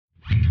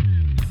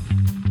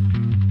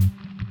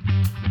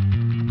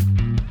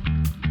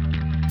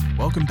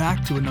welcome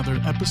back to another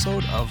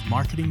episode of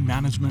Marketing,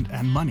 Management,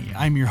 and Money.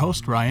 I'm your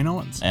host, Ryan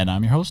Owens. And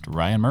I'm your host,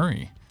 Ryan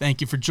Murray.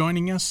 Thank you for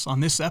joining us on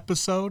this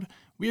episode.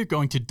 We are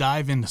going to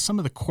dive into some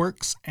of the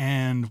quirks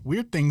and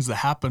weird things that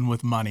happen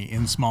with money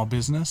in small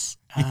business.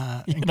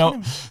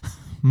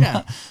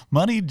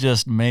 Money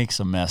just makes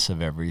a mess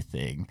of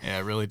everything. Yeah,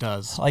 it really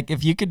does. Like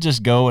if you could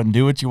just go and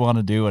do what you want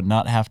to do and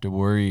not have to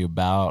worry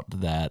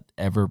about that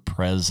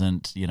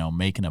ever-present,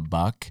 making a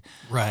buck.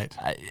 Right.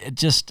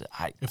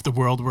 If the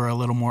world were a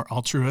little more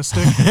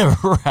altruistic.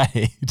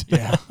 Right.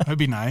 Yeah, that'd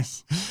be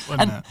nice.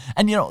 And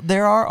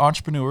there are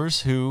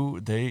entrepreneurs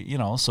who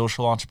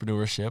social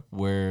entrepreneurship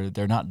where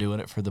they're not doing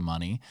it for the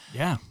money.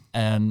 Yeah.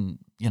 And,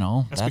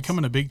 that's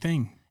becoming a big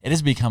thing. It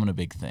is becoming a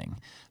big thing.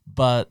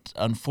 But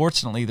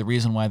unfortunately, the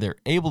reason why they're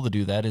able to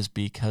do that is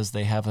because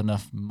they have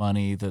enough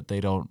money that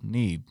they don't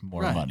need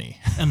more money.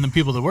 And the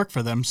people that work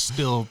for them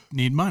still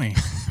need money.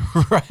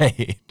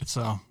 Right.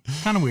 So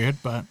kind of weird,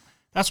 but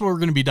that's what we're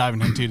going to be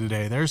diving into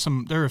today. There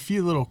are a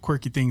few little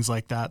quirky things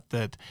like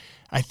that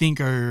I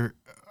think are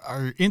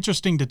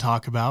interesting to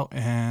talk about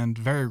and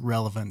very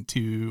relevant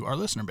to our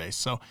listener base.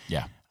 So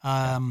yeah,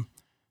 I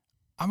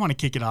want to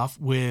kick it off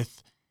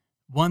with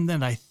one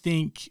that I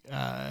think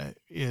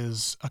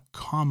is a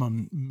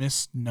common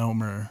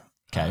misnomer,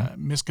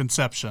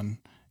 misconception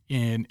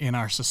in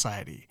our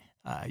society.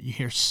 You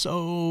hear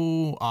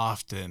so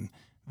often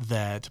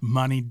that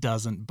money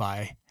doesn't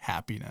buy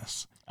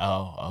happiness.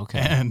 Oh, okay.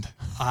 And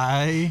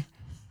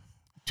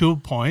to a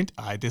point,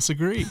 I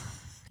disagree.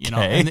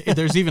 Okay. And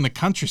there's even a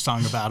country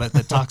song about it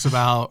that talks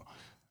about,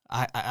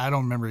 I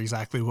don't remember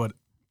exactly what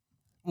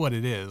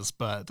it is,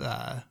 but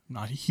I'm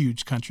not a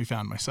huge country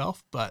fan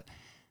myself, but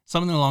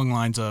something along the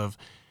lines of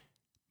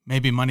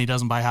maybe money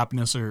doesn't buy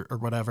happiness or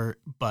whatever,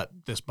 but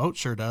this boat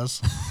sure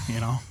does,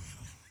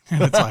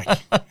 And it's like,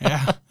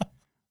 yeah,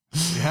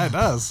 it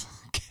does.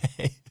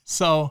 Okay.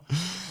 So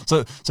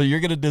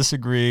you're going to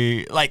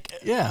disagree,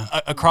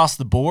 across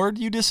the board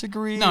you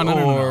disagree?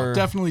 No.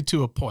 Definitely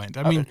to a point.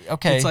 I mean,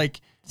 okay. It's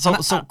like, so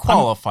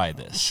qualify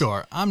this.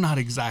 Sure. I'm not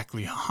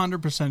exactly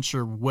 100%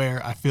 sure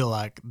where I feel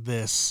like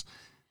this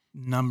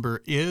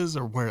number is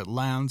or where it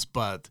lands,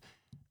 but,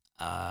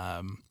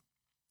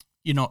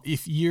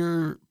 if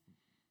you're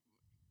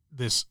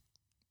this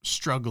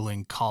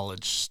struggling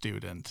college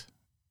student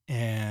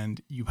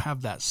and you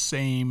have that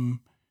same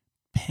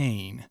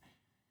pain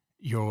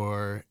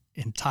your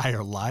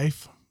entire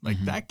life,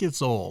 that gets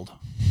old.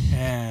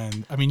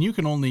 And I mean, you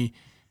can only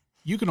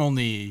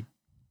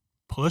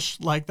push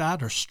like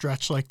that or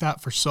stretch like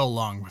that for so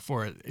long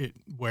before it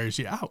wears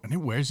you out, and it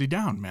wears you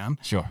down, man.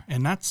 Sure.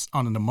 And that's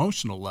on an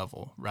emotional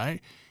level,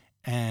 right?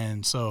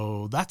 And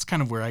so that's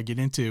kind of where I get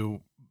into,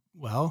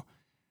 well,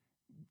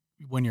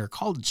 when you're a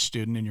college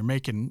student and you're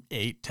making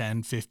 $8,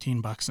 $10,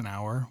 $15 an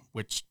hour,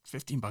 which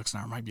 $15 an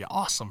hour might be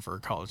awesome for a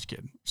college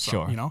kid.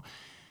 So, sure.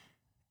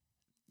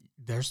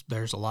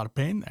 There's a lot of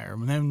pain there.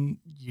 And then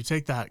you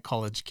take that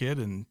college kid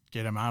and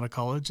get them out of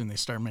college and they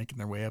start making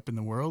their way up in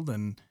the world,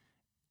 and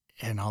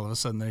all of a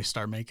sudden they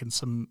start making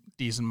some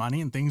decent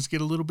money and things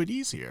get a little bit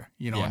easier.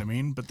 You know what I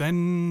mean? But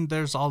then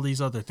there's all these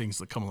other things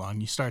that come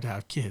along. You start to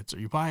have kids, or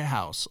you buy a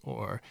house,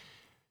 or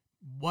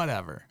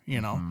whatever,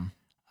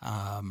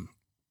 Mm-hmm.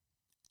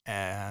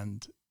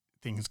 And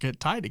things get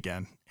tight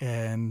again.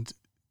 And,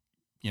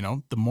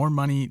 the more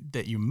money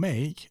that you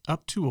make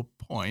up to a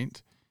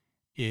point,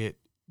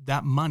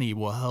 that money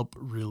will help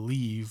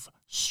relieve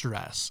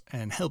stress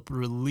and help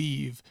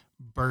relieve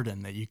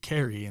burden that you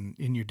carry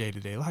in your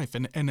day-to-day life.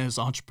 And as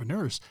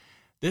entrepreneurs,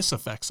 this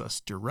affects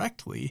us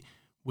directly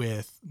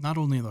with not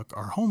only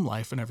our home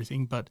life and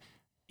everything, but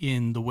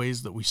in the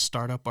ways that we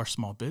start up our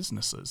small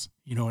businesses.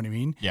 You know what I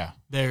mean? Yeah.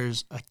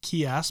 There's a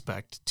key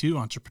aspect to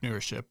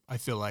entrepreneurship, I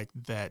feel like,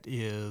 that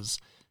is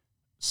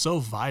so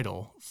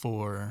vital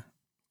for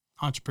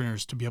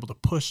entrepreneurs to be able to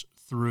push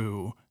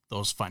through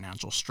those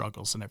financial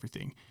struggles and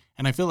everything.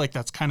 And I feel like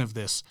that's kind of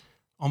this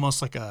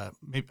almost like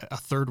maybe a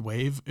third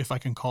wave, if I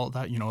can call it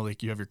that. You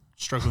have your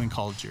struggling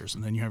college years,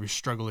 and then you have your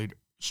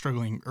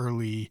struggling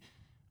early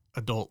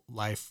adult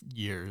life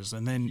years,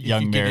 and then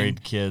young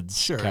married kids.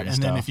 Sure.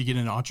 And then if you get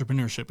into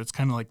entrepreneurship, it's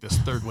kind of like this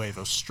third wave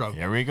of struggle.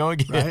 Here we go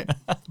again.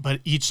 Right? But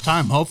each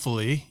time,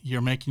 hopefully,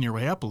 you're making your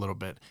way up a little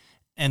bit.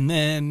 And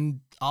then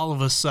all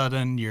of a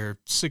sudden you're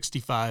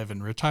 65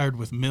 and retired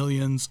with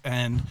millions.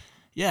 And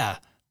yeah,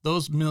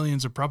 those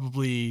millions are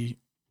probably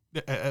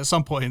at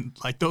some point,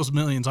 those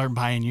millions aren't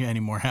buying you any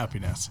more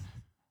happiness.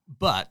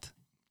 But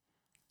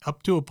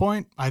up to a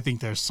point, I think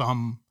there's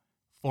some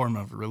form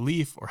of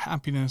relief or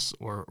happiness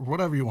or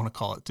whatever you want to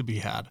call it to be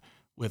had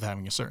with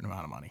having a certain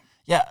amount of money.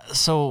 Yeah,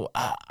 so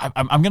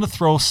I'm going to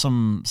throw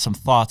some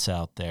thoughts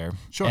out there.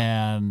 Sure.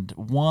 And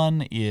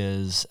one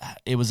is,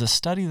 it was a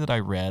study that I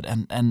read,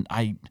 and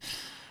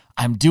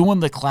I'm doing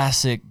the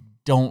classic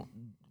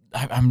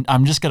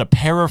I'm just going to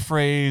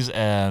paraphrase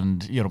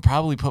and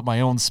probably put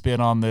my own spin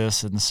on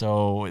this, and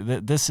so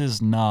this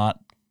is not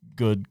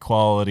good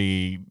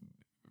quality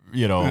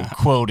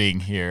quoting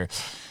here,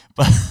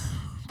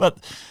 but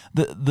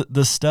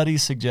the study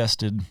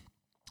suggested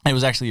I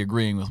was actually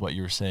agreeing with what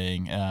you were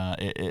saying.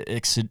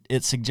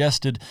 It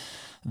suggested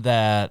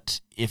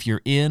that if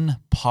you're in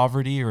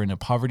poverty or in a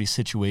poverty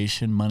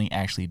situation, money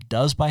actually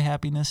does buy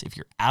happiness. If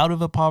you're out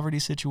of a poverty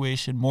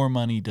situation, more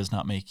money does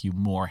not make you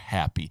more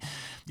happy.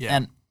 Yeah.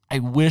 And I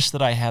wish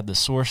that I had the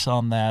source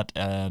on that,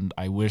 and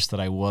I wish that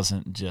I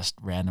wasn't just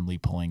randomly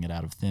pulling it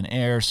out of thin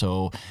air.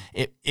 So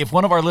if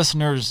one of our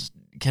listeners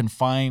can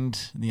find,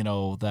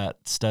 that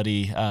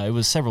study, it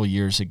was several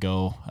years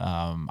ago,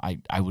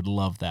 I would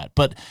love that.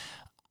 But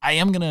I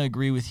am going to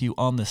agree with you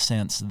on the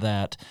sense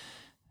that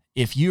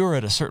if you're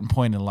at a certain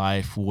point in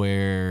life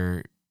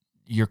where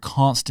you're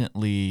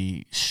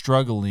constantly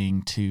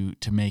struggling to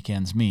make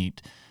ends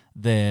meet,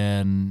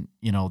 then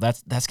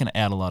that's going to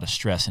add a lot of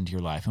stress into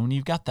your life. And when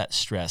you've got that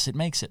stress, it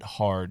makes it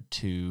hard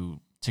to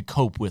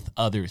cope with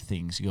other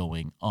things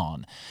going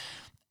on.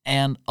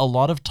 And a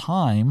lot of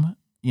time,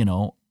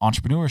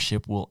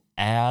 entrepreneurship will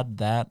add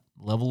that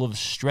level of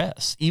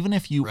stress, even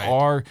if you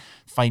are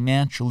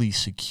financially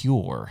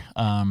secure.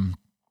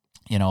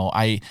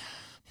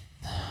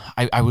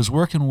 I was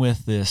working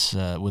with this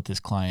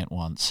client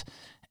once,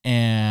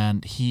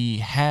 and he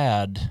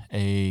had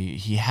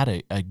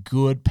a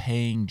good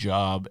paying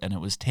job, and it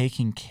was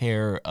taking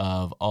care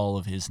of all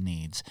of his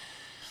needs.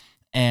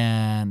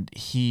 And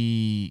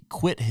he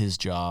quit his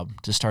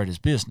job to start his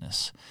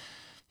business.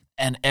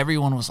 And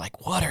everyone was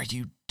like, "What are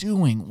you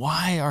doing?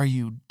 Why are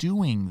you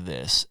doing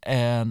this?"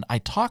 And I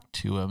talked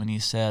to him, and he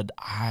said,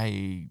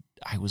 I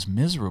was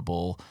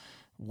miserable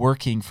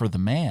working for the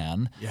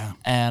man. Yeah.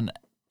 And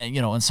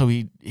so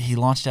he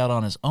launched out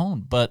on his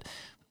own, but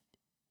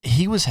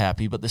he was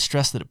happy, but the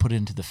stress that it put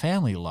into the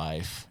family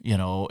life,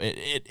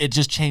 it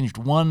just changed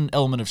one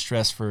element of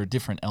stress for a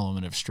different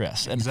element of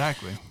stress. And,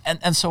 Exactly.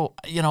 And so,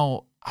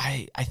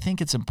 I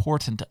think it's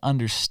important to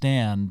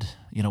understand,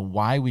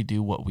 why we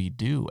do what we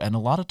do. And a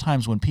lot of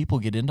times when people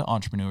get into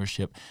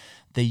entrepreneurship,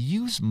 they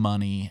use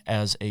money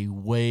as a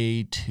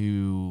way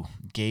to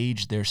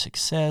gauge their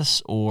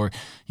success or,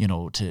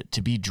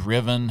 to be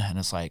driven. And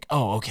it's like,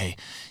 oh, okay,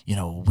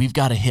 we've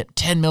got to hit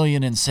 10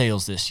 million in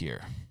sales this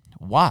year.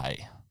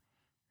 Why?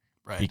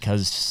 Right.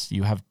 Because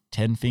you have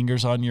 10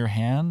 fingers on your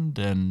hand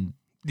and,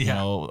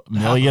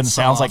 million so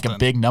sounds like often. a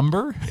big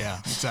number. Yeah,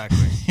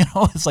 exactly.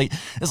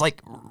 It's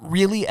like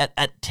really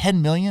at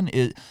 10 million,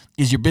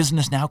 is your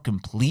business now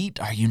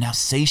complete? Are you now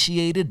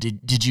satiated?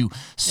 Did you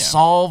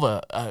solve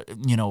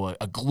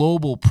a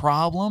global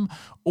problem,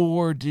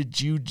 or did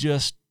you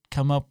just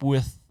come up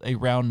with a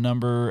round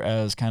number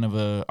as kind of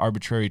a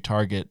arbitrary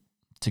target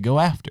to go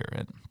after?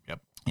 And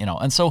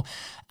and so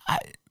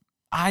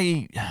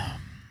I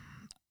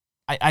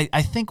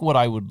think what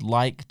I would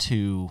like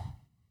to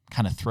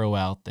kind of throw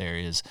out there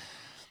is,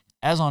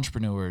 as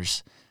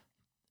entrepreneurs,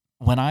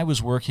 when I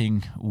was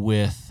working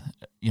with,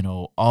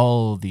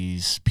 all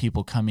these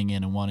people coming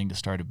in and wanting to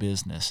start a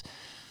business,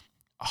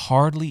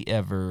 hardly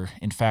ever,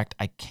 in fact,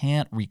 I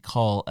can't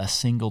recall a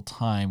single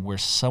time where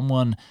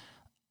someone,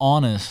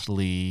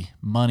 honestly,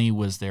 money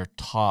was their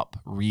top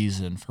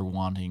reason for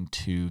wanting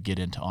to get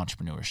into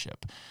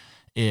entrepreneurship.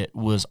 It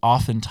was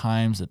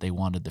oftentimes that they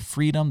wanted the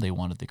freedom, they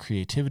wanted the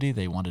creativity,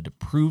 they wanted to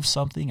prove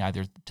something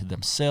either to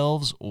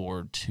themselves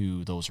or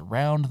to those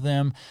around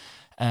them.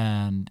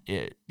 And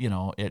it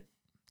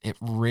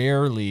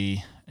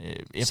rarely,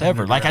 if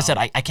ever, like I said,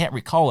 I can't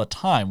recall a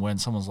time when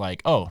someone's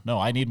like, "Oh no,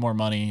 I need more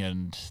money,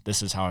 and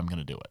this is how I'm going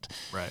to do it."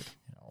 Right.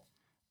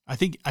 I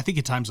think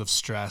in times of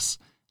stress,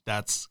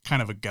 that's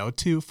kind of a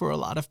go-to for a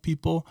lot of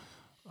people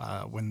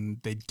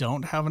when they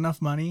don't have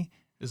enough money.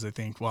 Is they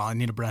think, well, I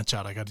need to branch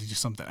out. I got to do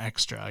something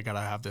extra. I got to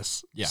have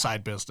this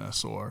side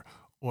business, or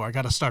I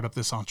got to start up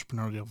this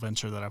entrepreneurial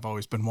venture that I've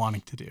always been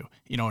wanting to do.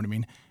 You know what I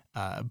mean?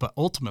 But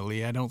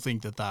ultimately, I don't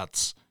think that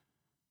that's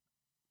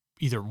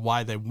either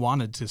why they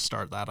wanted to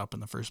start that up in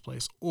the first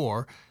place,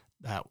 or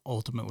that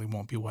ultimately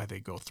won't be why they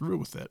go through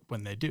with it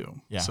when they do.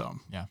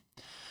 Yeah.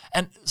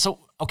 And so,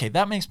 okay,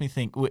 that makes me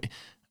think.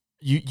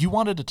 You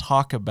wanted to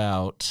talk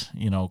about,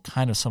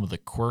 kind of some of the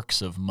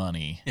quirks of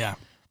money. Yeah.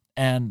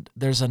 And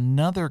there's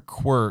another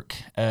quirk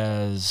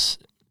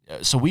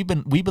so we've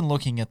been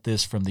looking at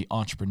this from the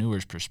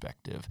entrepreneur's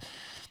perspective,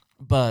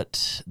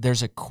 but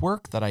there's a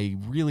quirk that I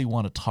really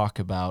want to talk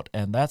about,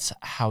 and that's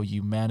how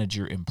you manage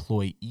your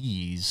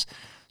employees.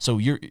 So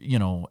you're,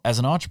 as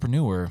an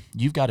entrepreneur,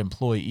 you've got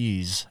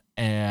employees,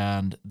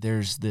 and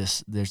there's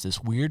this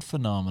weird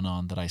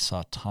phenomenon that I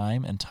saw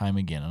time and time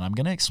again. And I'm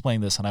going to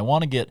explain this, and I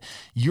want to get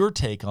your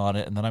take on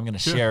it, and then I'm going to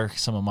share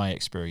some of my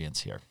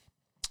experience here.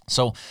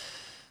 So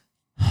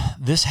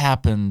this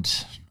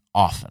happened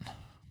often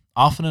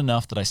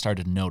enough that I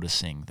started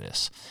noticing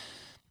this.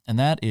 And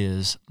that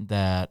is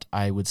that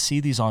I would see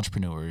these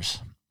entrepreneurs,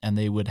 and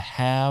they would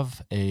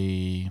have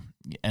an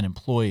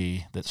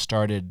employee that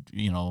started,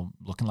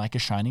 looking like a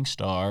shining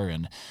star,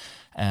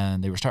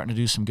 and they were starting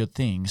to do some good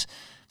things.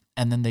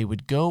 And then they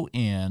would go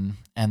in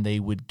and they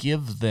would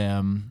give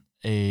them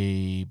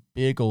a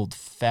big old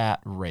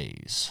fat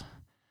raise.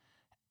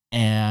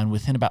 And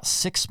within about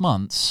 6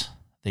 months,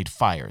 they'd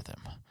fire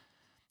them.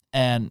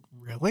 And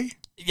really?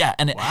 Yeah,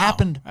 and it Wow,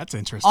 happened that's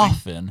interesting.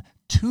 often,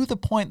 to the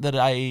point that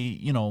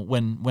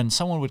when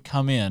someone would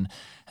come in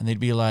and they'd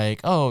be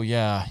like, oh,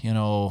 yeah,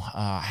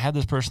 I had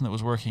this person that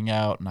was working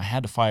out and I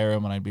had to fire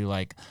him. And I'd be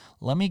like,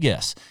 let me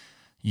guess.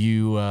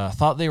 You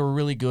thought they were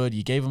really good.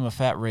 You gave them a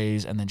fat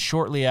raise. And then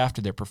shortly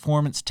after, their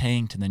performance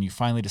tanked. And then you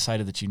finally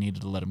decided that you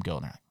needed to let them go.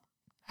 And they're like,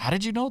 how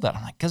did you know that?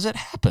 I'm like, because it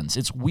happens.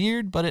 It's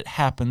weird, but it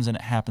happens, and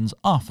it happens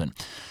often.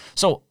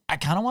 So I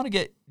kind of want to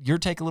get your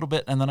take a little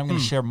bit, and then I'm going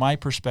to share my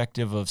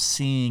perspective of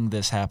seeing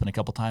this happen a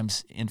couple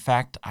times. In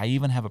fact, I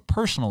even have a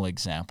personal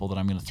example that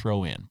I'm going to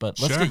throw in. But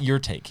let's get your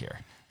take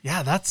here.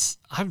 Yeah,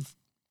 I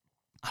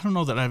don't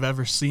know that I've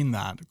ever seen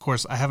that. Of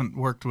course, I haven't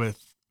worked a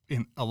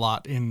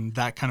lot in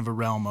that kind of a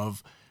realm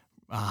of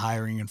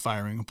hiring and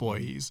firing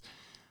employees.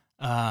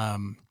 Yeah,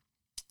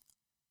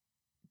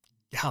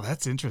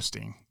 that's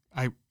interesting.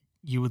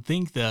 You would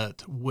think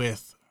that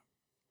with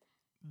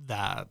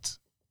that,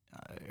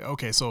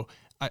 okay, so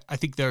I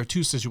think there are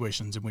two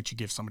situations in which you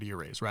give somebody a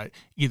raise, right?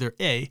 Either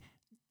A,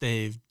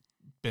 they've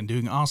been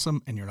doing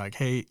awesome, and you're like,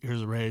 hey,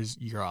 here's a raise,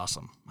 you're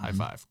awesome, high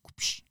five,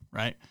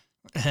 right?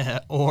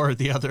 Or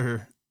the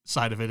other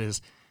side of it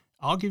is,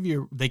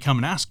 they come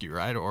and ask you,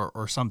 right?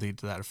 Or something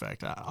to that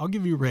effect. I'll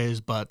give you a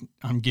raise, but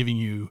I'm giving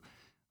you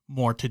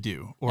more to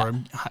do, or,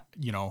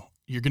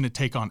 you're going to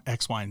take on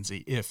X, Y, and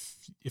Z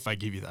if I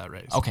give you that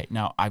raise. Okay,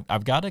 now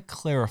I've got to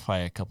clarify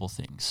a couple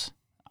things.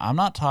 I'm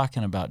not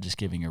talking about just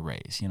giving a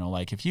raise.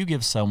 Like if you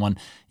give someone,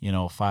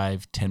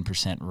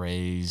 5-10%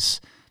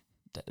 raise,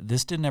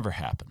 this didn't ever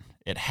happen.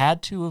 It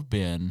had to have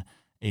been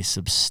a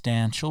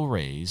substantial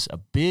raise, a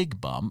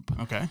big bump.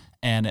 Okay.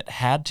 And it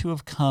had to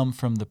have come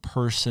from the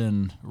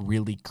person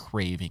really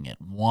craving it,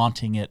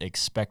 wanting it,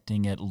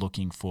 expecting it,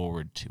 looking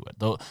forward to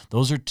it.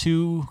 Those are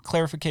two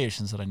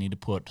clarifications that I need to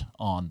put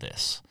on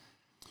this.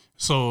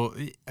 So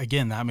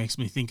again, that makes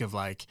me think of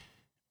like,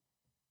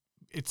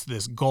 it's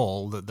this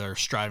goal that they're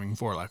striving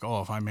for. Like,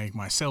 oh, if I make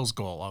my sales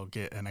goal, I'll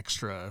get an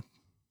extra,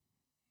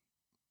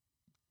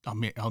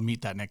 I'll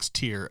meet that next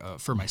tier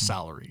for my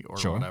salary or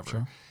whatever.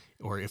 Sure.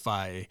 Or if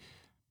I,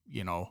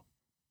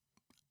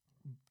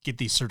 get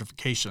these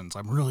certifications,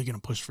 I'm really going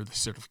to push for the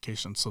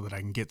certifications so that I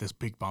can get this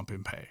big bump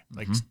in pay.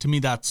 Like to me,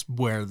 that's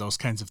where those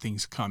kinds of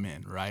things come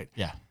in. Right.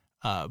 Yeah.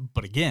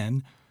 But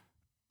again,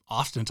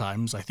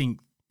 oftentimes I think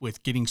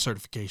with getting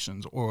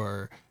certifications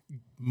or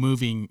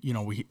moving,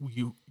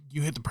 you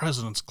hit the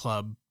President's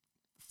Club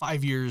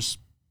 5 years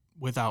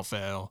without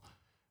fail,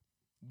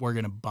 we're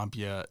going to bump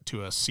you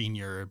to a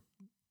senior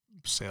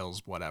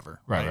sales,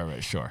 whatever.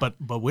 Right. Sure.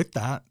 But with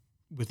that,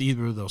 with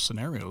either of those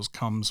scenarios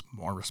comes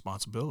more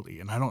responsibility.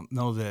 And I don't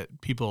know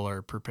that people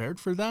are prepared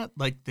for that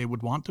like they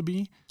would want to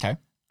be. Okay.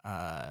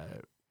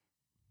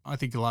 I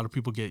think a lot of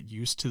people get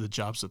used to the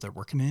jobs that they're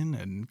working in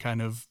and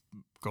kind of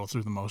go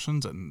through the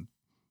motions. And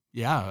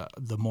yeah,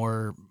 the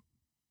more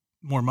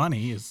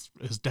money is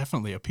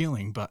definitely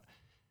appealing. But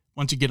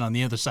once you get on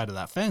the other side of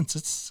that fence,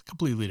 it's a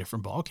completely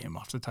different ballgame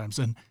oftentimes.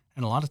 And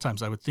a lot of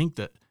times I would think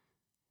that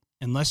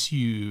unless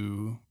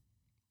you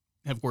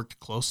have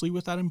worked closely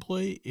with that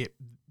employee, it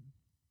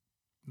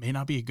may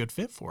not be a good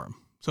fit for him.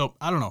 So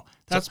I don't know.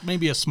 That's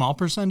maybe a small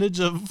percentage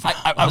of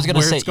I was going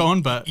to say it's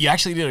going, but you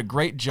actually did a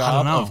great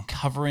job of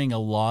covering a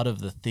lot of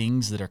the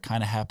things that are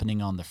kind of happening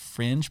on the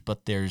fringe.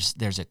 But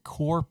there's a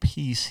core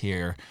piece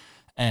here,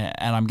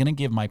 and I'm going to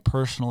give my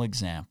personal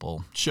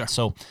example. Sure.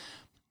 So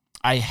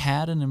I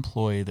had an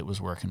employee that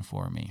was working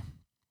for me,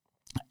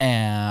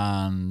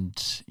 and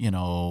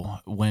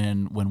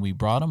when we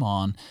brought him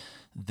on,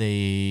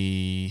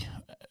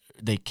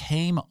 they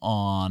came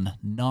on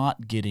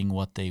not getting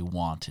what they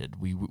wanted.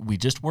 We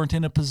just weren't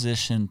in a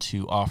position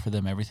to offer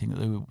them everything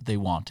that they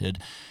wanted.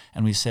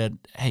 And we said,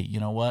 hey, you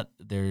know what?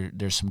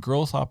 There's some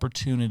growth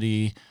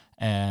opportunity,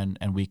 and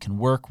we can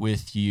work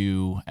with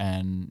you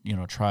and,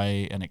 try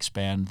and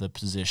expand the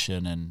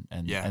position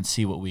and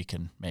see what we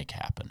can make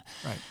happen.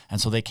 Right.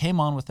 And so they came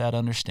on with that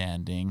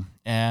understanding,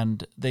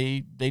 and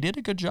they did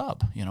a good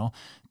job,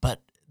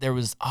 But there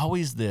was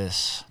always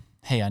this,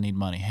 hey, I need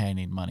money. Hey, I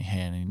need money.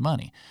 Hey, I need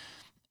money.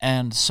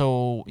 And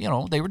so,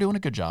 they were doing a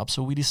good job.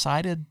 So we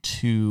decided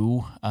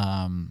to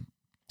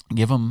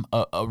give them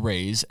a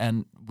raise,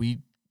 and we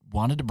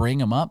wanted to bring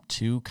them up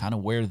to kind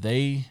of where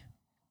they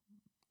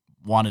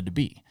wanted to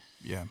be.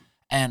 Yeah.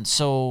 And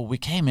so we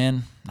came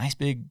in, nice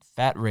big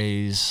fat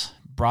raise,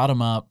 brought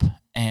them up,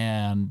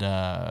 and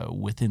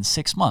within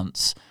 6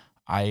 months,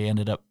 I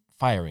ended up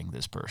firing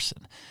this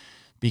person.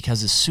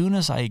 Because as soon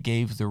as I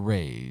gave the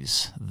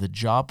raise, the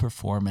job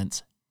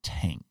performance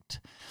tanked.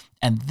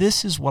 And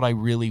this is what I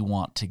really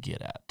want to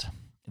get at.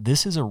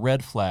 This is a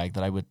red flag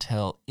that I would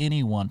tell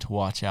anyone to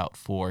watch out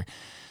for.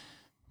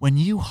 When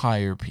you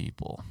hire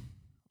people,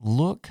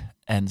 look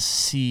and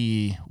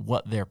see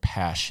what their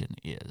passion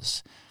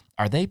is.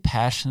 Are they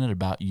passionate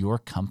about your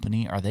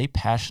company? Are they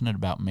passionate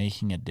about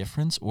making a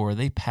difference? Or are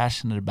they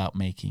passionate about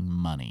making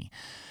money?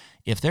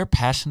 If they're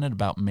passionate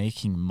about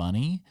making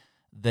money,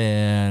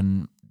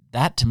 then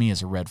that to me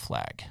is a red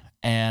flag.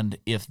 And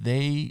if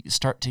they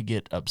start to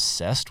get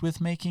obsessed with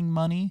making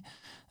money,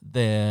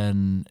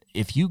 then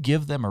if you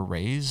give them a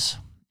raise,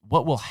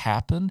 what will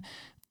happen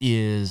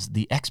is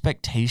the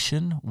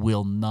expectation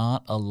will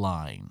not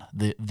align.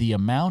 The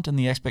amount and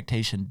the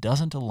expectation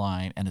doesn't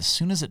align, and as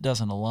soon as it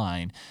doesn't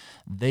align,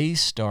 they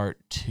start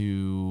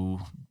to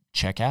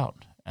check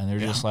out. And they're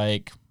just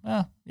like,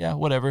 yeah,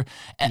 whatever.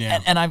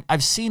 And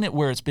I've seen it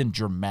where it's been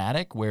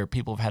dramatic, where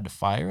people have had to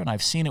fire, and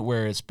I've seen it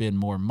where it's been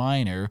more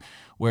minor,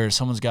 where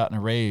someone's gotten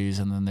a raise,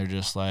 and then they're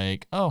just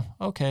like, oh,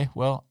 okay,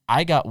 well,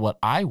 I got what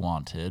I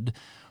wanted.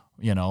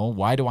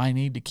 Why do I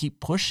need to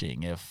keep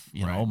pushing if,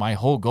 my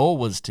whole goal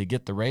was to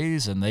get the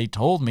raise and they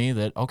told me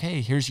that,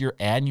 okay, here's your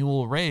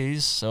annual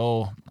raise,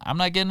 so I'm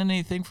not getting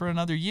anything for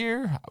another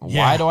year.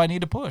 Yeah. Why do I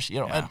need to push?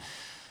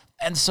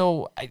 And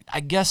so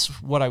I guess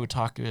what I would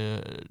talk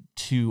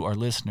to our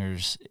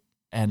listeners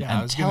and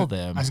tell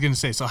them. I was going to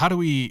say, so how do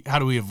we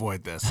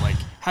avoid this? Like,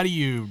 how do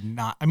you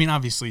not,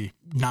 obviously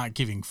not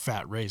giving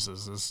fat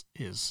raises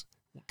is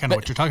kind of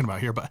what you're talking about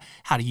here, but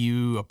how do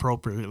you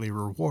appropriately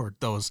reward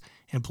those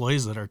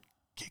employees that are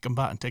kicking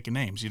butt and taking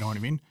names? You know what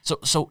I mean?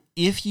 So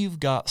if you've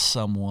got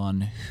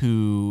someone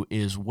who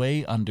is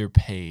way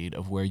underpaid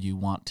of where you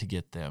want to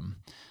get them,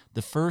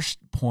 the first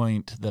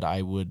point that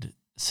I would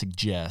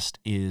suggest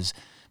is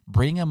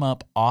bring them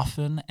up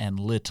often and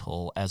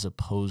little as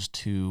opposed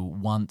to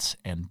once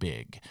and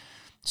big.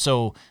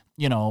 So,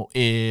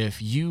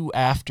 if you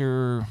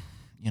after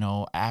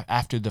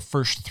the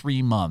first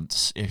 3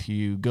 months, if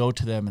you go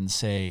to them and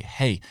say,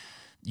 hey,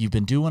 you've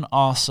been doing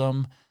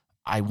awesome,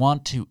 I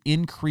want to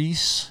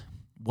increase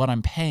what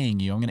I'm paying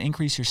you. I'm going to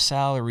increase your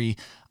salary.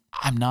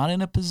 I'm not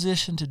in a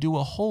position to do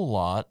a whole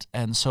lot,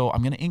 and so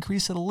I'm going to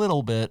increase it a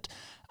little bit,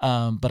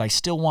 but I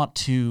still want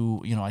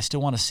to,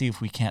 see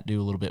if we can't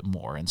do a little bit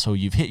more. And so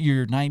you've hit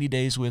your 90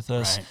 days with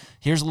us. Right.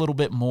 Here's a little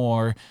bit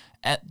more.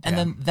 And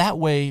then that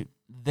way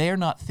they're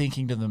not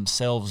thinking to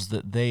themselves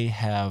that they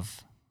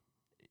have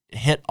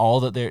hit all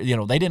that they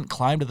didn't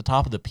climb to the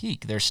top of the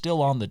peak. They're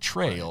still on the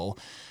trail.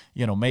 Right.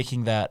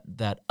 Making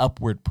that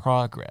upward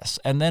progress.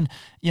 And then,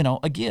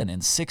 again, in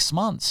 6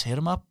 months, hit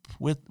them up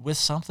with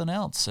something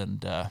else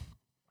and,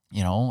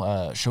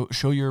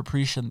 show your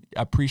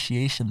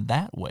appreciation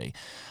that way.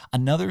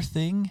 Another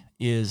thing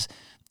is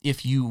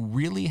if you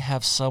really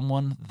have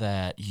someone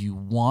that you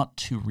want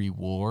to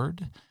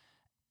reward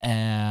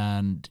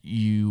and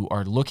you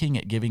are looking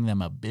at giving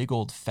them a big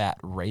old fat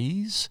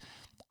raise,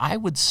 I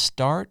would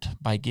start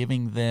by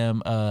giving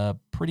them a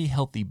pretty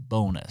healthy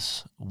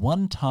bonus.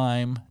 One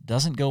time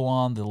doesn't go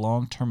on the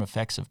long-term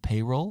effects of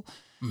payroll,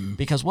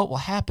 because what will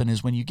happen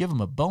is when you give them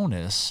a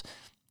bonus,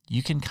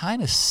 you can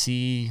kind of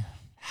see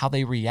how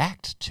they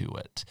react to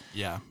it.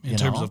 Yeah, in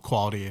terms of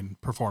quality and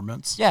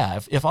performance. Yeah,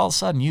 if all of a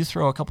sudden you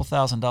throw a couple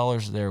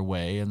 $1,000s their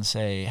way and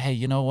say, hey,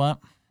 you know what?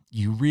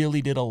 You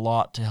really did a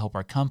lot to help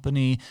our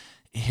company.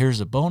 Here's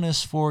a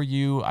bonus for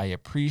you. I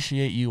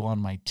appreciate you on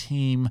my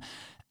team.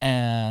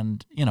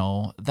 And,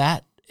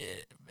 that,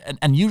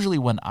 and usually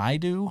when I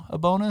do a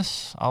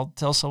bonus, I'll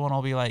tell someone,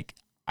 I'll be like,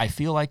 I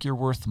feel like you're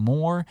worth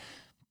more,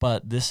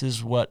 but this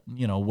is what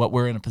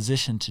we're in a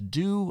position to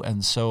do.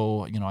 And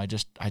so, I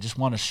just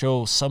want to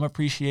show some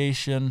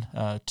appreciation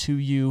to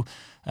you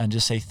and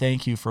just say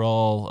thank you for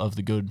all of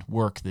the good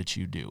work that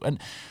you do. And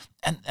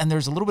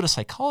there's a little bit of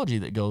psychology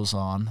that goes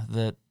on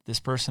that this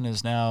person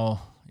is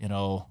now,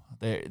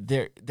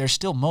 they're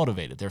still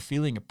motivated. They're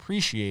feeling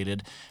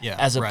appreciated,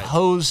 as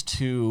opposed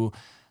to,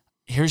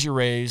 here's your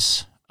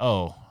raise.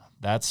 Oh,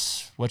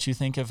 that's what you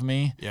think of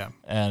me. Yeah.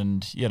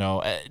 And,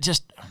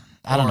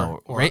 I don't know.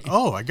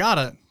 Oh, I got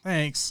it.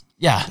 Thanks.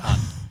 Yeah.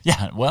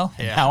 Yeah. Well,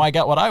 now I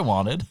got what I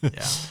wanted.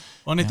 Yeah.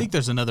 Well, and I think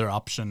there's another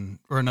option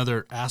or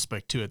another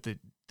aspect to it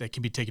that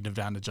can be taken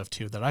advantage of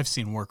too, that I've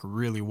seen work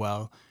really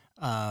well,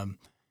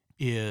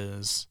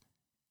 is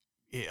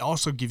it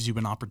also gives you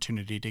an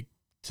opportunity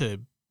to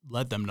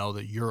let them know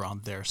that you're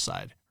on their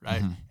side,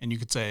 right? Mm-hmm. And you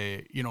could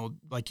say,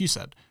 like you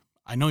said,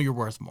 I know you're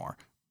worth more.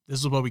 This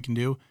is what we can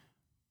do,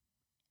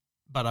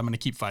 but I'm going to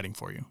keep fighting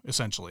for you,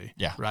 essentially.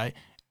 Yeah. Right.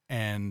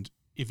 And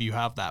if you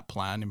have that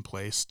plan in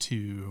place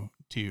to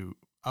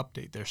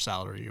update their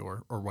salary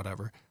or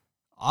whatever,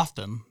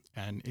 often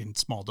and in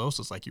small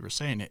doses, like you were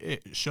saying,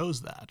 it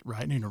shows that,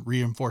 right? And it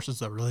reinforces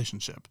that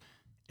relationship.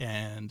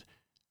 And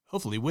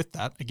hopefully with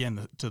that,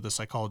 again, to the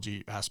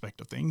psychology aspect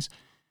of things,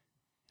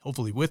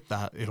 hopefully with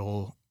that,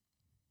 it'll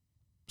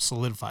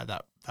solidify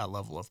that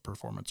level of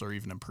performance or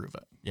even improve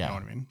it. Yeah. You know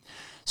what I mean?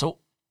 So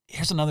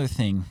here's another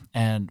thing,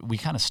 and we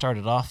kind of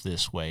started off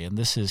this way, and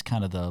this is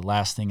kind of the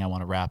last thing I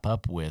want to wrap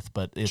up with,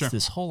 but it's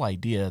this whole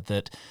idea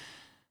that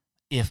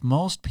if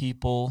most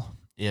people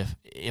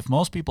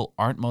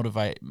aren't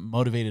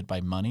motivated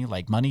by money,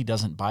 like money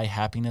doesn't buy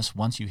happiness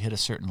once you hit a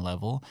certain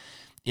level,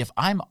 if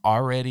I'm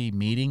already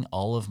meeting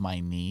all of my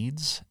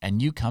needs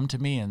and you come to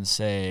me and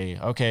say,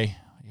 okay,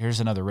 here's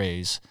another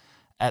raise,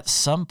 at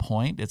some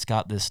point it's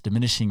got this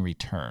diminishing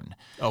return.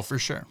 Oh, for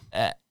sure.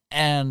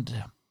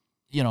 And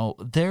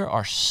there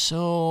are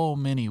so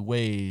many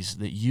ways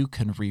that you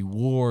can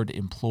reward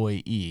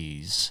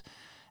employees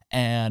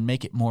and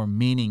make it more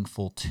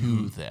meaningful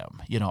to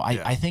them.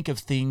 I think of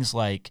things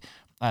like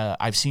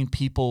I've seen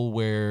people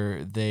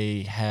where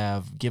they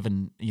have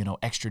given,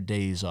 extra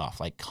days off,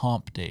 like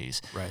comp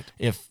days. Right.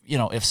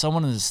 If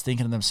someone is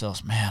thinking to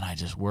themselves, man, I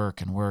just work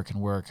and work and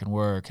work and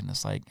work, and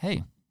it's like,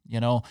 hey,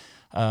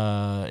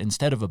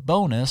 instead of a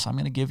bonus, I'm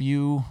going to give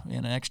you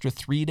an extra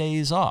 3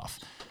 days off.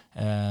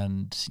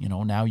 And,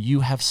 now you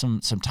have some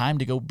time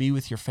to go be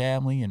with your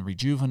family and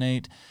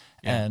rejuvenate.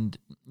 Yeah. And,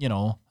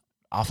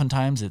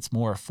 oftentimes it's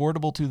more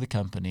affordable to the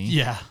company.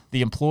 Yeah.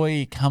 The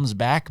employee comes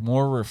back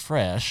more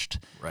refreshed.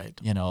 Right.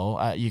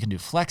 You can do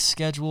flex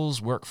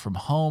schedules, work from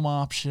home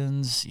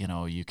options.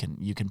 You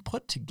can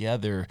put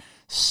together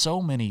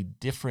so many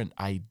different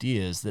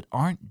ideas that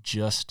aren't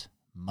just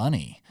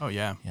money. Oh,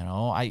 yeah.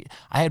 I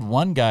had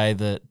one guy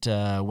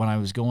that when I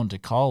was going to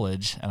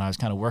college and I was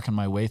kind of working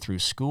my way through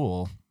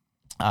school,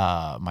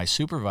 my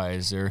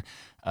supervisor,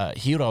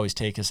 he would always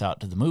take us out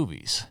to the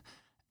movies.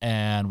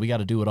 And we got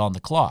to do it on the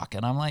clock.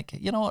 And I'm like,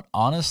 you know what,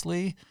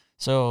 honestly,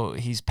 so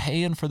he's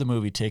paying for the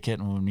movie ticket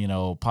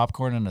and,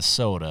 popcorn and a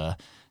soda,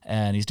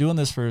 and he's doing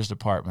this for his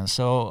department.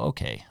 So,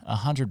 okay,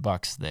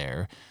 $100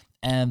 there.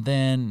 And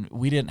then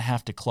we didn't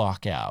have to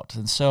clock out.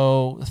 And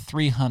so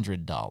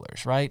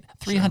 $300, right?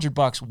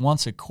 $300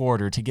 once a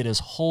quarter to get his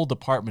whole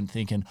department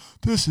thinking,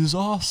 this is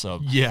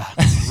awesome. Yeah,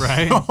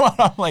 right?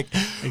 I'm like,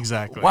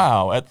 exactly.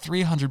 Wow, at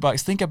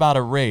 $300, think about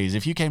a raise.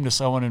 If you came to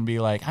someone and be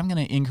like, I'm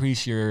going to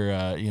increase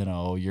your,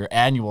 your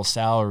annual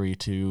salary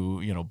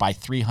to, by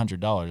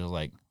 $300, I was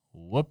like,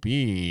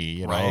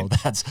 whoopee, right.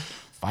 That's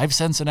 5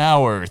 cents an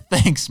hour.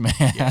 Thanks, man.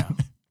 Yeah.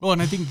 Well,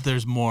 and I think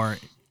there's more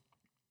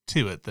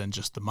to it than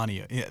just the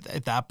money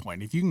at that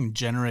point. If you can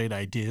generate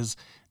ideas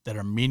that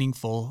are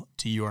meaningful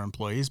to your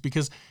employees,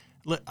 because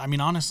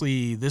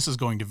honestly, this is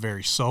going to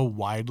vary so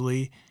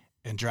widely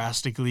and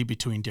drastically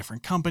between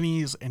different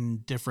companies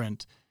and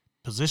different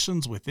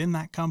positions within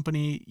that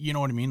company. You know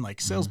what I mean? Like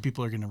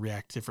salespeople are going to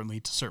react differently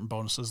to certain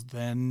bonuses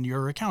than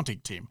your accounting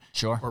team.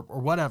 Sure.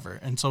 Or whatever.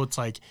 And so it's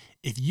like,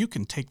 if you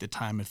can take the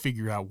time and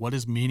figure out what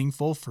is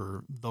meaningful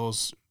for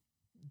those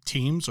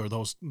teams or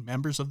those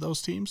members of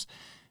those teams,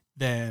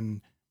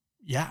 then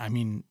yeah,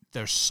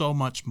 there's so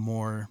much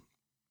more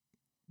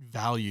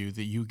value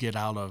that you get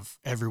out of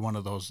every one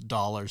of those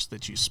dollars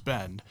that you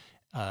spend,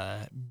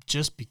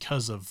 just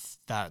because of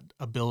that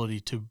ability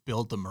to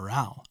build the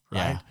morale,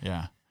 right?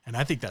 Yeah. And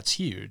I think that's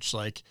huge.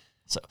 Like,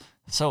 so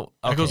okay.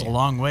 That goes a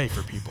long way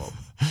for people.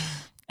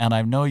 And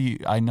I know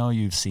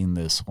you've seen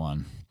this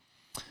one.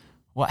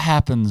 What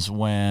happens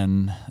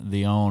when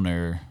the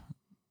owner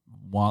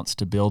wants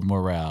to build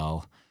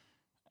morale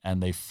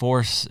and they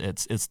force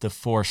it's the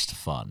forced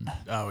fun?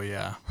 Oh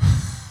yeah.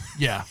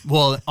 Yeah.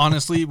 Well,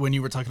 honestly, when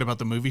you were talking about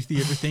the movie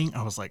theater thing,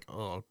 I was like,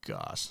 oh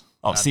gosh.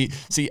 Oh, see,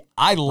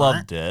 I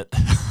loved it,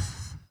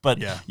 but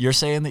yeah. You're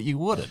saying that you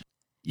wouldn't.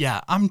 Yeah,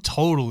 I'm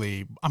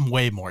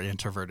way more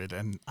introverted,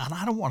 and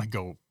I don't want to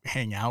go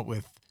hang out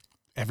with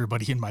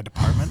everybody in my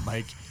department.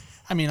 Like,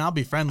 I'll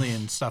be friendly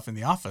and stuff in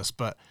the office,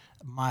 but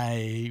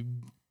my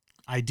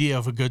idea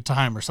of a good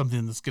time or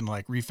something that's going to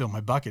like refill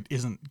my bucket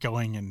isn't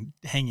going and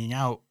hanging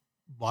out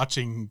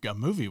watching a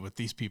movie with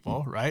these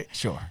people, right?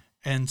 Sure.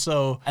 And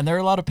there are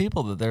a lot of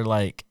people that they're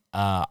like,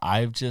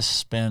 I've just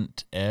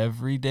spent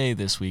every day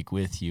this week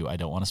with you. I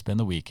don't want to spend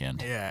the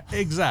weekend. Yeah,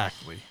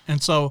 exactly.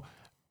 And so,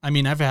 I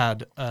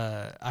had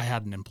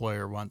an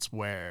employer once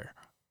where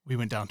we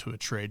went down to a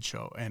trade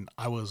show and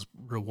I was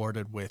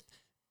rewarded with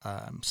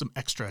some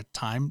extra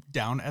time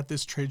down at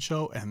this trade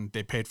show, and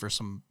they paid for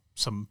some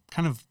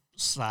kind of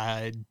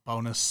side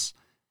bonus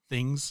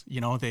things.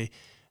 They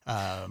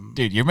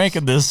dude, you're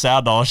making this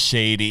sound all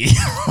shady.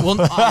 Well,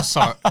 I'm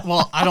sorry.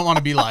 Well, I don't want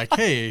to be like,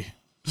 hey,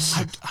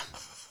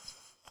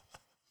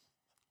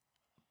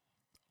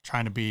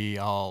 trying to be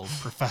all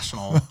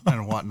professional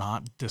and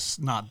whatnot,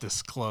 not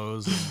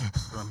disclose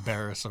or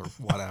embarrass or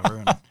whatever,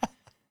 and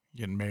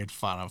getting made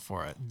fun of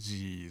for it.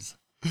 Jeez.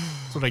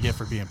 That's what I get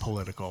for being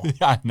political.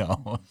 Yeah, I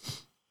know.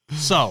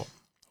 So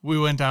we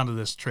went down to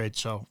this trade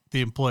show.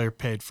 The employer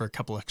paid for a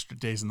couple extra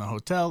days in the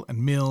hotel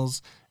and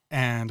meals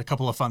and a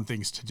couple of fun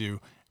things to do.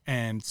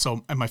 And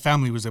my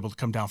family was able to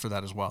come down for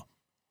that as well.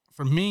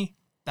 For me,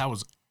 that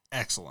was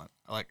excellent.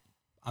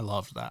 I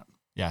loved that.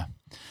 Yeah.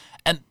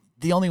 And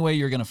the only way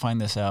you're going to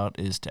find this out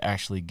is to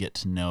actually get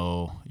to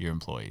know your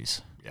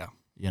employees. Yeah.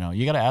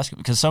 You got to ask them,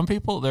 because some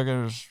people, they're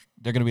going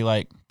to be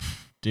like,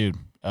 dude,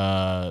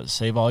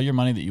 save all your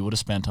money that you would have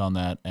spent on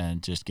that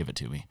and just give it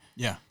to me.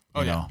 Yeah.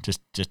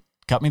 Just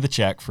cut me the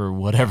check for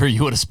whatever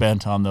you would have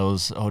spent on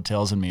those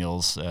hotels and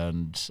meals,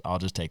 and I'll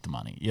just take the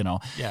money,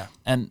 Yeah.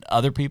 And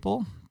other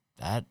people,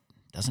 that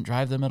doesn't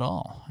drive them at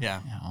all.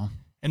 Yeah.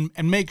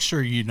 And make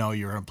sure you know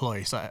your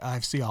employees.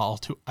 I've seen all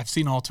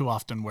too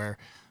often where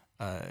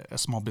a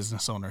small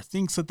business owner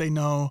thinks that they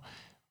know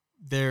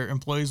their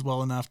employees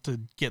well enough to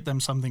get them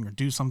something or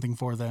do something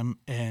for them,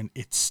 and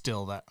it's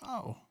still that,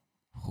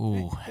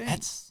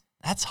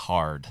 that's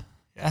hard.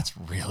 Yeah. That's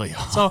really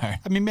hard.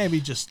 So, maybe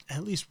just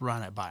at least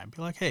run it by and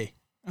be like, hey,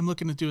 I'm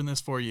looking at doing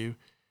this for you.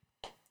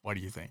 What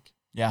do you think?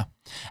 Yeah.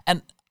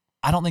 And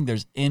I don't think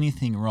there's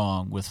anything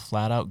wrong with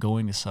flat out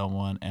going to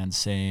someone and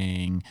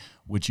saying,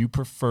 would you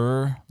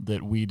prefer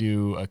that we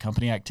do a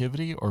company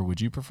activity or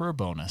would you prefer a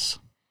bonus?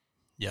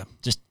 Yeah.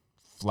 Just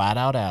flat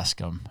out ask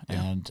them.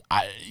 Yeah. And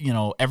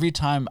every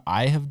time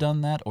I have done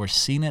that or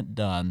seen it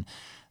done,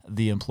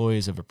 the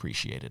employees have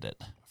appreciated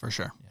it. For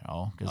sure.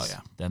 Because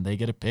then they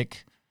get to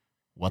pick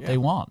what they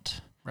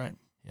want. Right.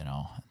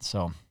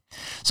 So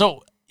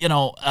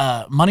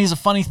money's a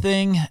funny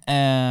thing,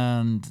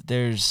 and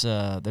there's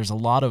a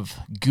lot of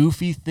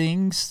goofy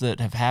things that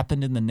have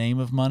happened in the name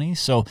of money.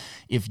 So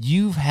if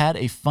you've had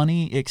a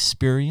funny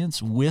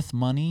experience with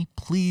money,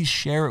 please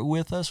share it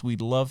with us.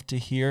 We'd love to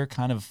hear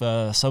kind of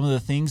some of the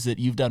things that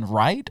you've done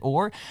right,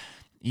 or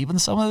even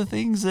some of the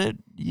things that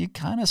you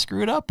kind of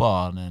screwed up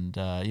on, and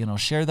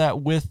share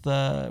that with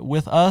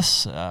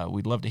us.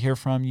 We'd love to hear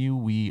from you.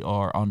 We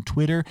are on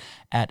Twitter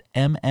at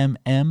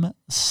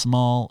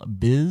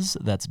MMMSmallBiz.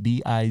 That's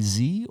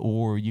BIZ,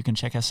 or you can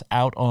check us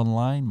out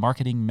online,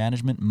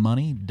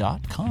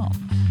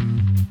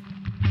 marketingmanagementmoney.com.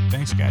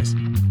 Thanks, guys.